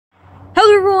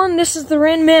everyone, this is the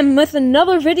Rain Man with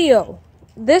another video.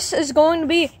 This is going to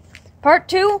be part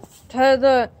 2 to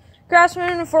the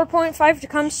Craftsman 4.5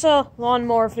 tecumsah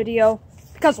lawnmower video.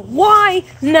 Because why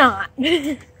not?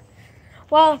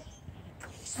 Well,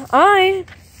 I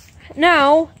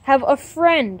now have a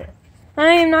friend. I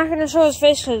am not going to show his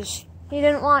face because he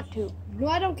didn't want to. No,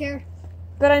 I don't care.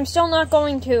 But I'm still not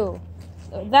going to.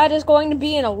 That is going to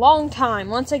be in a long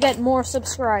time once I get more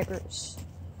subscribers.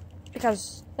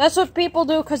 Because that's what people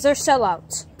do because they're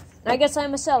sellouts. I guess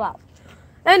I'm a sellout.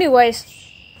 Anyways,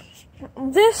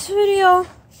 this video,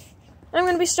 I'm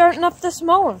going to be starting up this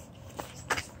mower.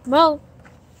 Well,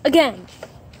 again.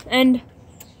 And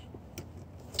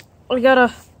we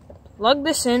gotta plug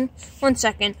this in. 1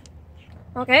 second.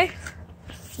 Okay.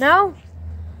 Now,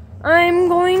 I'm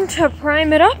going to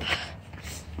prime it up.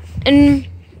 And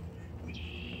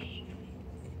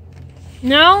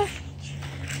now,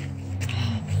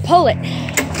 pull it.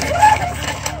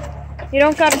 You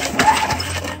don't gotta...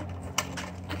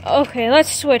 Okay,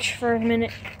 let's switch for a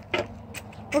minute.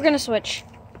 We're gonna switch.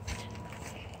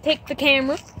 Take the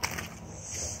camera.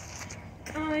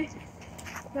 I'm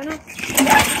gonna...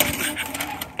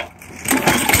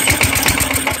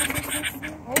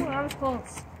 Oh, that was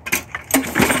close.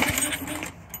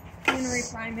 I'm gonna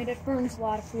reprime it. It burns a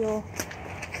lot of fuel.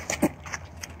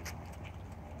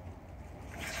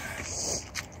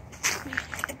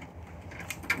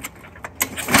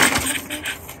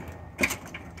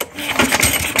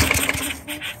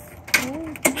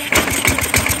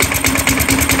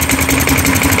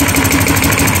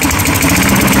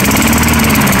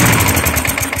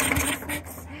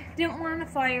 Didn't want to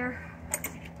fire.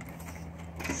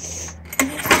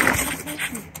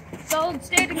 Solid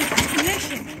state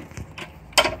ignition.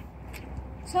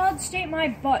 Solid state my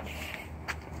butt.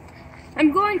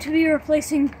 I'm going to be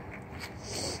replacing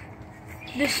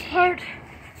this part.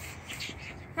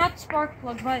 Not the spark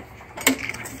plug, but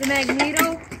the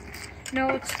magneto. No,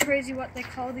 it's crazy what they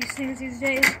call these things these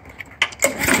days.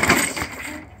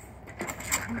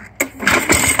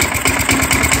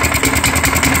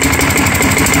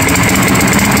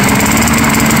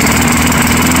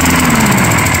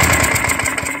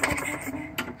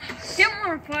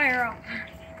 Fire up.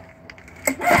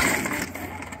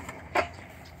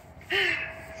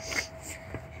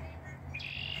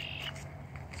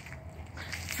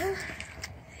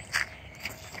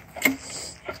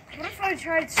 What if I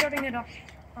tried starting it up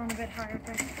on a bit higher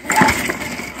thing?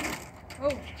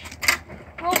 Oh.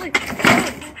 Holy.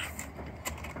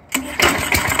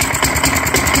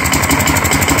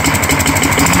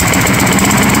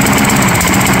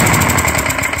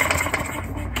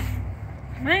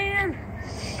 Man.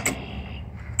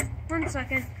 1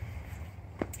 second.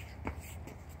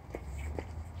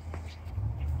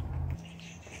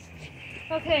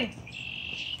 Okay.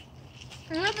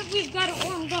 Now that we've got it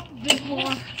warmed up a bit more,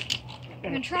 I'm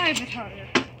going to try a bit harder.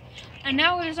 And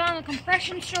now it is on the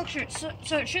compression structure,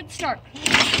 so it should start.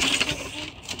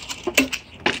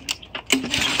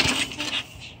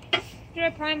 Did I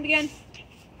prime it again?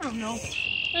 I don't know.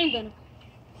 I'm gonna.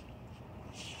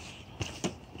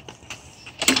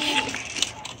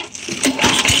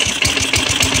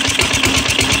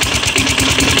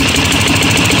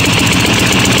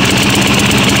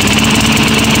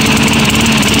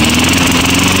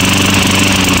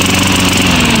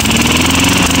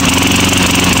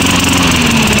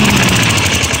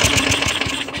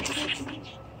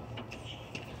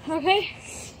 Okay,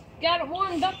 got it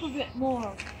warmed up a bit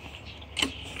more.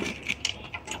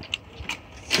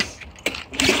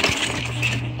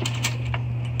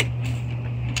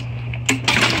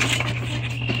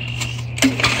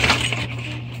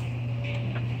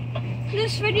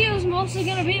 This video is mostly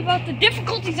going to be about the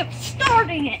difficulties of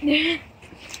starting it.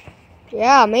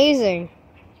 Yeah, amazing.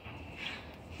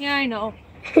 Yeah, I know.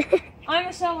 I'm a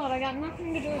sellout. I got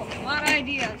nothing to do with a lot of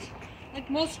ideas. Like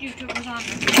most YouTubers on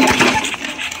there.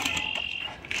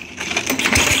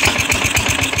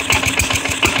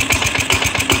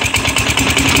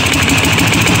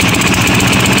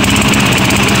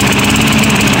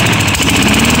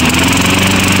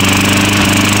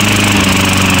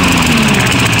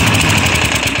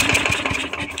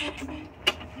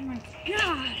 Oh my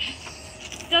god.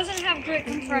 It doesn't have great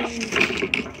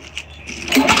compression.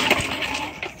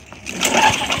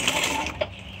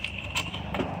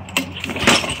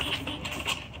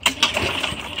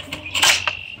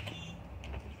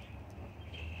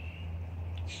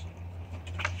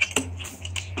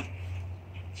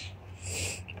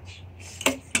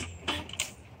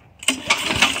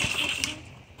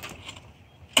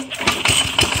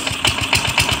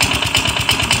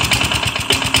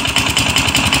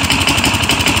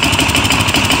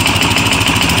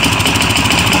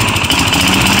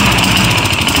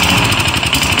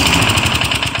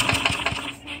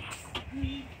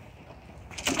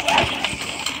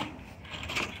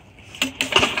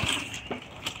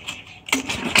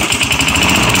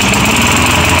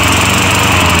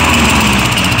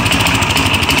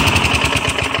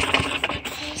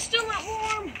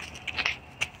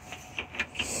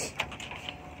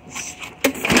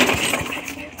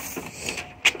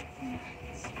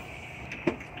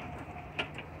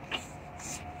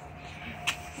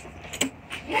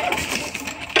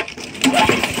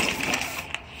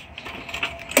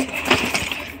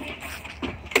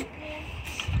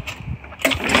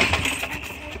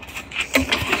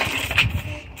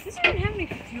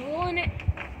 it.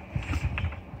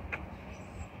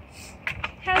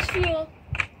 Has fuel.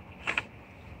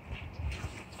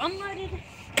 It's unleaded.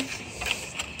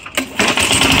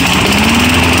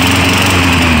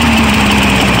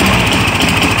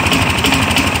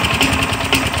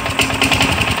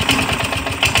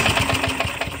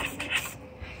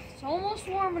 It's almost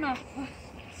warm enough.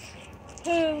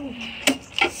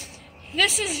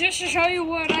 This is just to show you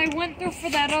what I went through for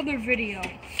that other video.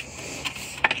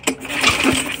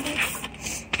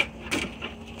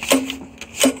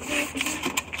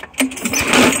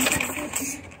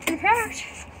 In fact,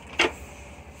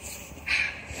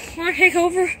 want to take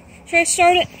over? Should I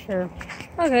start it? Sure.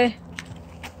 Okay.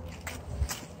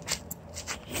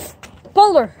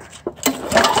 Puller.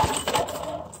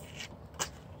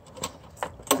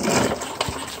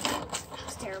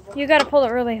 It's terrible. You gotta pull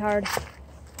it really hard.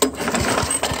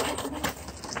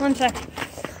 1 second.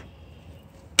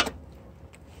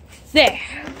 There.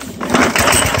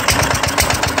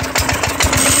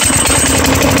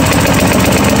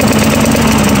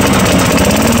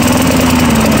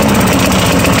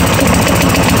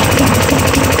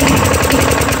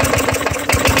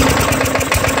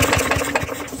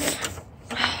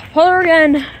 Pull her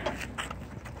again.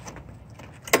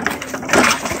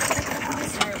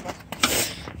 It's terrible.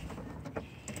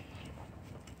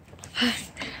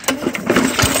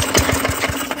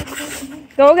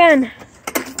 Go again.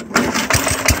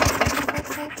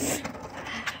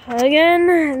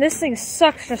 Again. This thing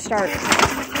sucks to start.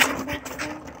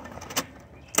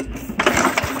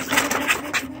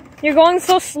 You're going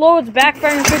so slow, it's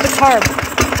backfiring through the carb.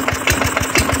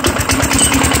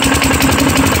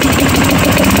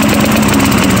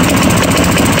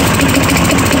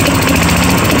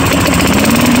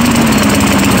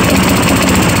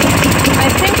 I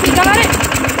think we got it.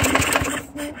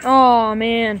 Oh,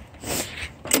 man.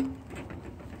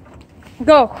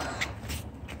 Go.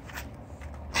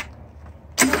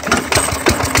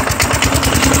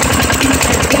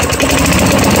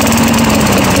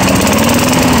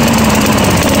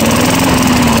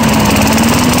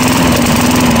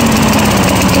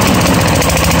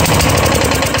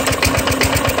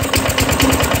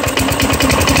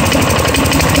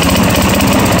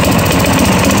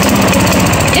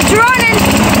 It's running.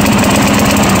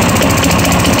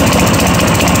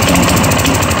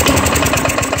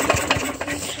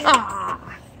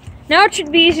 Now it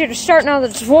should be easier to start now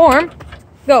that it's warm.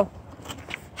 Go.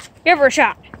 Give her a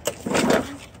shot.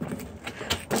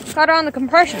 Got her on the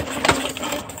compression.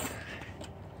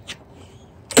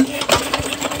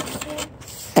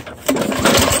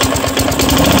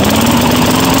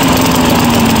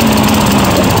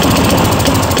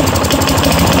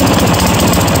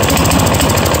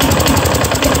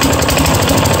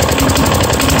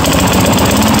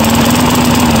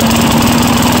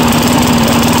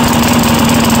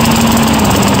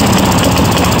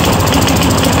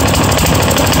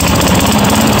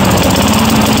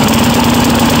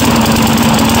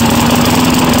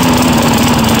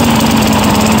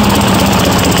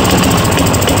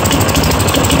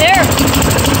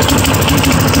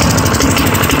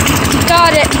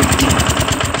 Got it.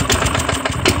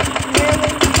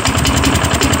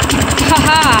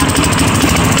 Haha.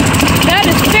 That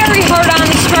is very hard on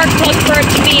the spark plug for it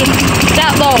to be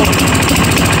that low.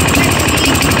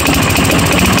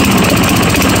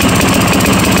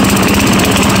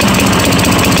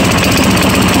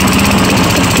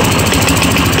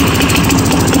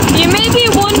 You may be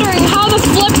wondering how the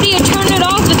flip do you turn it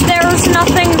off if there's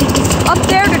nothing up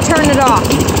there to turn it off.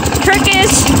 Trick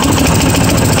is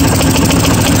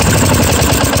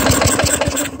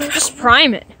just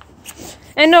prime it.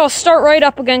 And it'll start right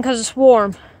up again because it's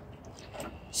warm.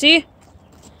 See?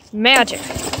 Magic.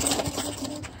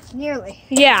 Nearly.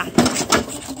 Yeah.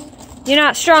 You're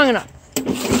not strong enough.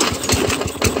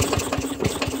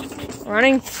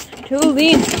 Running too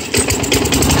lean.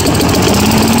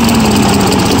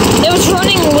 It was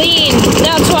running lean.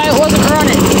 That's why it wasn't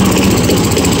running.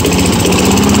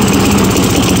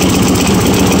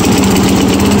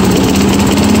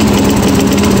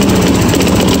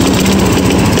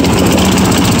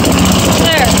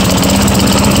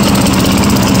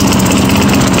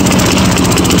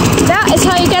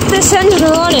 This engine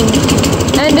running,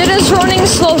 and it is running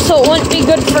slow, so it wouldn't be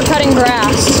good for cutting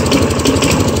grass.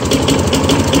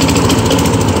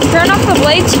 Turn off the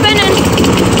blade spinning.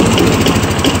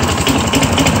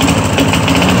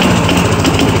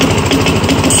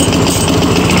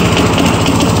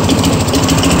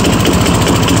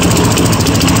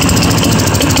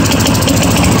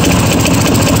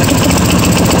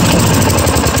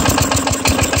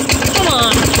 Come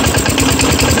on.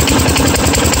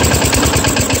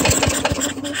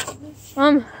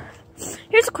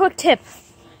 Here's a quick tip.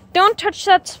 Don't touch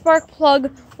that spark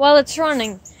plug while it's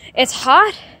running. It's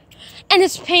hot, and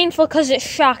it's painful because it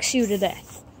shocks you to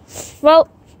death. Well,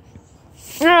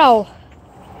 now,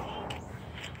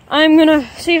 I'm gonna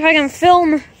see if I can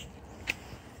film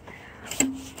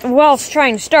whilst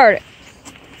trying to start it.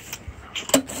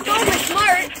 Don't be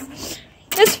smart.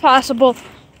 It's possible.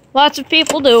 Lots of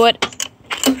people do it.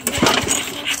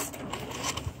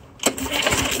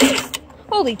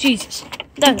 Holy Jesus.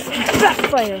 That's a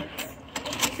backfire.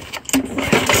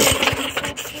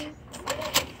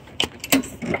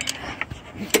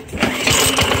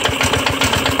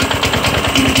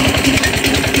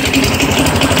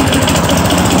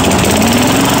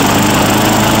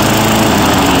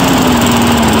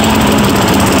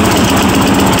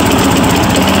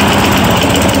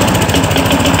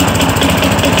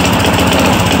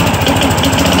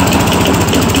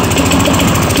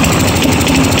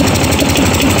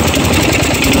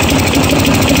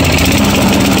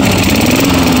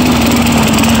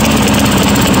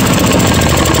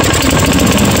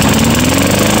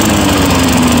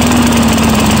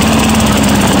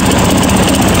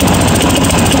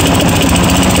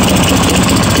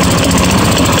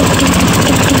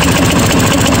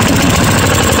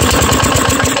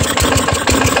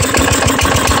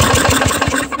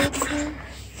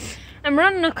 I'm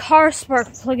running a car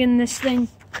spark plug in this thing,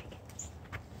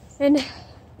 and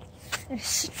it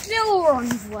still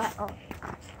runs well.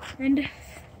 And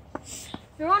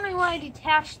the only way I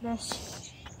detached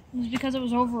this was because it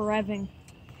was over revving.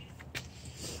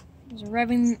 It was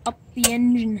revving up the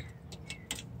engine.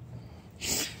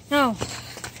 Now,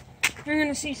 you're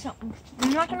gonna see something.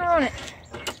 I'm not gonna run it.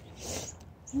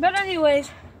 But anyways,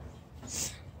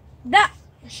 that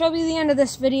shall be the end of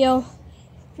this video.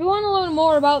 If you want to learn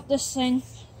more about this thing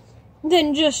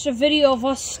than just a video of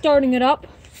us starting it up,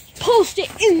 post it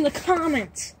in the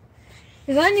comments.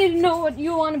 Because I need to know what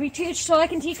you want to be taught so I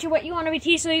can teach you what you want to be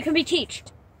taught so you can be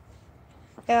taught.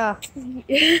 Yeah.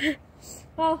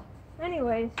 Well,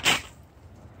 anyways.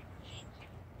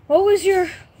 What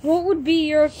would be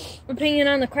your opinion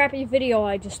on the crappy video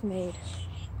I just made?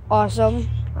 Awesome.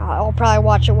 I'll probably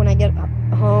watch it when I get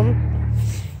home.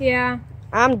 Yeah.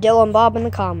 I'm Dylan Bob in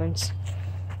the comments.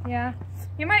 Yeah.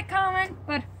 You might comment,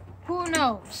 but who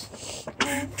knows?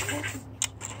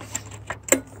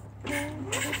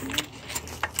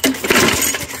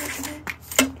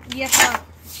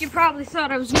 Yes, you probably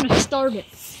thought I was going to start it.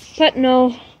 But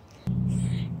no.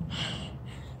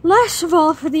 Last of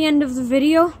all, for the end of the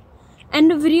video,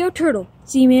 turtle.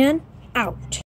 Z-Man, out.